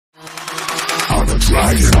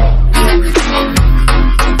Bounce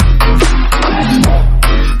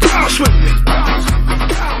with me.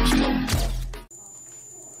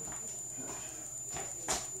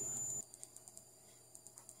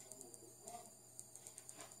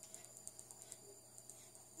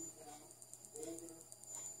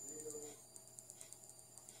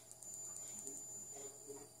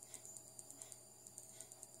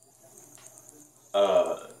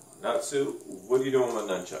 Natsu, what are you doing with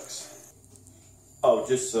nunchucks? Oh,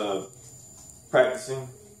 just, practicing.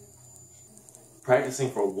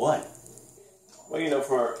 Practicing for what? Well, you know,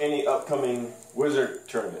 for any upcoming wizard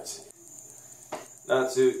tournaments.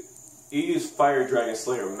 Natsu, you use Fire Dragon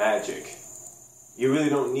Slayer magic. You really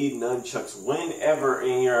don't need nunchucks. Whenever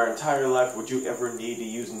in your entire life would you ever need to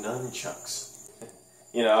use nunchucks?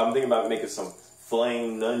 You know, I'm thinking about making some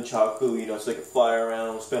flame nunchaku, you know, so they can fly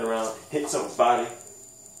around, spin around, hit somebody.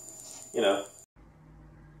 You know.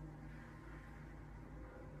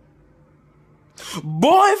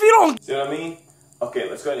 Boy, if you don't... See what I mean? Okay,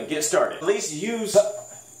 let's go ahead and get started. At least use,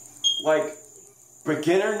 like,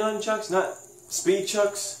 beginner nunchucks, not speed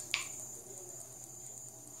chucks.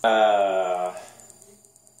 Nah,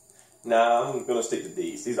 I'm gonna stick to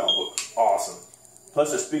these. These all look awesome. Plus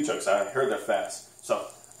they're speed chucks, I heard they're fast. So,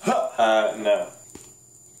 no.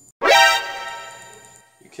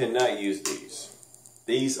 You cannot use these.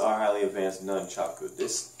 These are highly advanced nunchaku.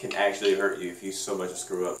 This can actually hurt you if you so much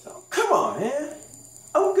screw up. So, come on, man.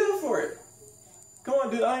 I'm good for it. Come on,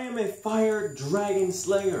 dude. I am a Fire Dragon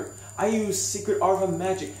Slayer. I use Secret Art of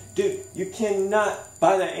Magic. Dude, you cannot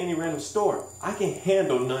buy that at any random store. I can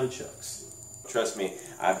handle nunchucks. Trust me,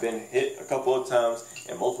 I've been hit a couple of times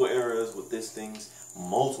in multiple areas with these things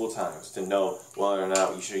multiple times to know whether or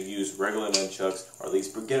not you should use regular nunchucks or at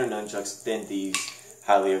least beginner nunchucks than these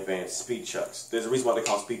highly advanced speed chucks. There's a reason why they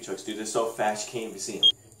call speed chucks, dude. They're so fast you can't even see them.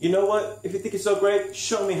 You know what? If you think it's so great,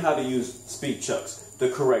 show me how to use speed chucks the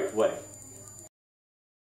correct way.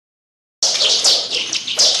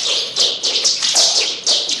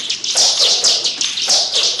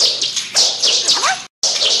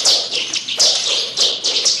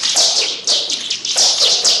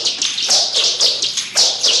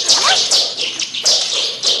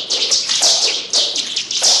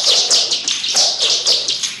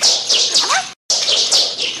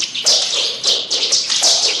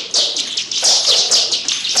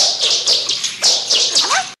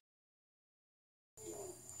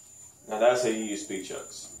 Now that's how you use speed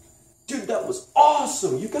chucks. Dude, that was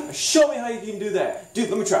awesome! You gotta show me how you can do that. Dude,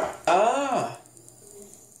 let me try.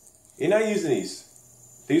 You're not using these.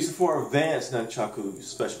 These are for advanced nunchaku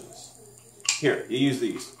specialists. Here, you use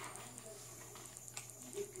these.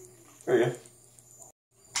 There you go.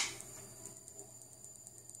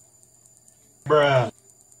 Bruh.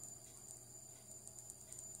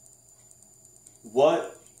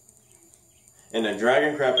 What in the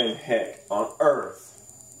dragon crap in heck on earth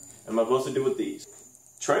am I supposed to do with these?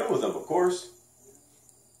 Train with them, of course.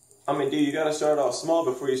 I mean, dude, you gotta start off small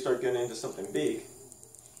before you start getting into something big.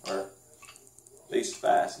 Or at least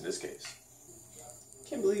fast in this case.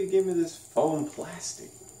 Can't believe you gave me this foam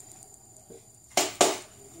plastic.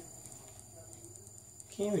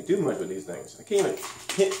 Can't even do much with these things. I can't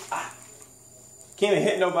even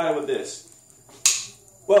hit nobody with this.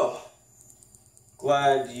 Well,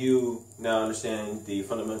 glad you now understand the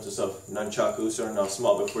fundamentals of nunchaku, starting off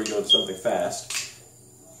small before you go to something fast.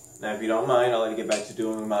 Now, if you don't mind, I'll let you get back to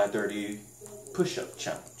doing my dirty push-up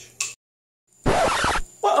challenge.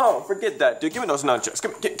 Well, oh, forget that, dude. Give me those nunchucks.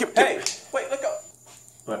 Hey, wait, let go.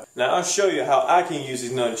 Right. Now, I'll show you how I can use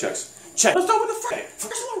these nunchucks. Check. Let's start with the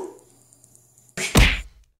first one.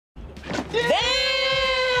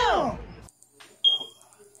 Damn!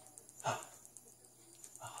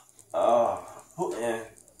 Oh, man.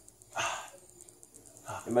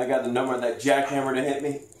 Anybody got the number of that jackhammer to hit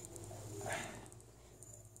me?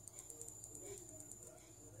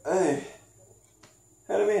 Hey.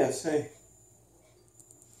 Had a miss, hey.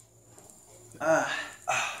 Oh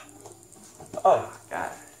my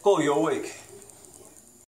God. Oh, you're awake.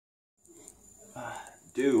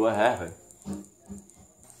 Dude, what happened?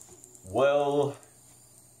 Well,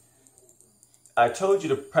 I told you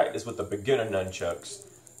to practice with the beginner nunchucks,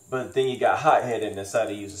 but then you got hot-headed and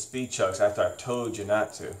decided to use the speed chucks after I told you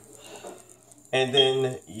not to. And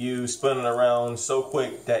then you spun it around so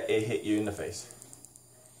quick that it hit you in the face.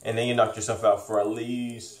 And then you knocked yourself out for at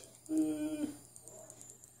least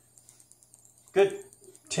good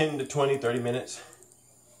 10 to 20, 30 minutes.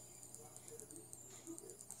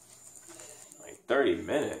 Like 30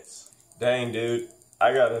 minutes? Dang, dude.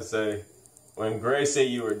 I gotta say, when Gray said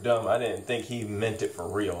you were dumb, I didn't think he meant it for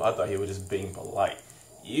real. I thought he was just being polite.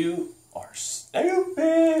 You are stupid.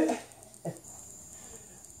 Stupid.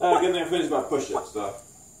 Get in there and finish my push-up stuff.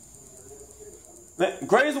 Man,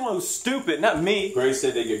 Gray's the one who's stupid, not me. Gray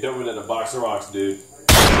said that you're dumber than a box of rocks, dude.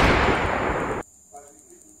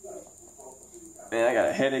 Man, I got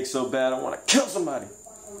a headache so bad I want to kill somebody.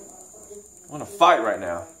 I want to fight right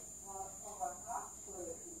now.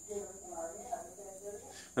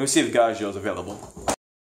 Let me see if Gaggio's available.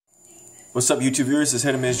 What's up, YouTube viewers? It's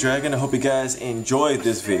Head Dragon. I hope you guys enjoyed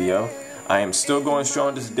this video. I am still going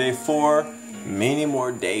strong. This is day 4. Many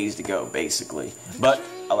more days to go, basically. But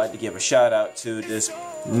I'd like to give a shout out to this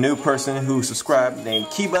new person who subscribed named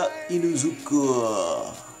Kiba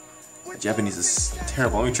Inuzuka. My Japanese is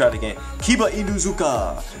terrible. Let me try it again. Kiba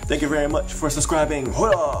Inuzuka. Thank you very much for subscribing.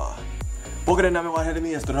 Hurrah! Boku de name wa Head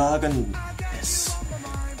Dragon. Yes.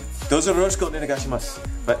 Those are Yoroshiku onegaishimasu.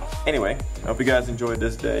 But anyway, I hope you guys enjoyed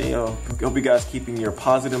this day. I hope you guys keeping your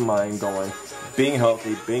positive mind going, being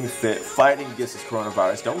healthy, being fit, fighting against this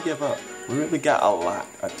coronavirus. Don't give up. We really got a lot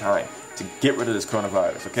of time to get rid of this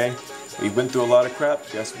coronavirus, okay? We've been through a lot of crap.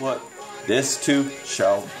 Guess what? This too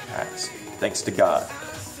shall pass. Thanks to God.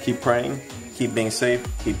 Keep praying, keep being safe,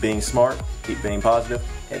 keep being smart, keep being positive,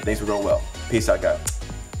 and things will go well. Peace out, guys.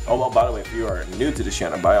 Oh, well, by the way, if you are new to the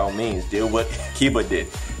channel, by all means, do what Kiba did.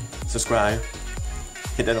 Subscribe,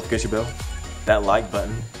 hit that notification bell, that like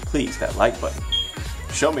button, please, that like button.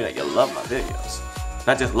 Show me that you love my videos,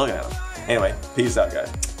 not just looking at them. Anyway, peace out, guys.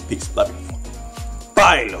 Peace, love you.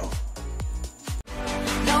 Bye.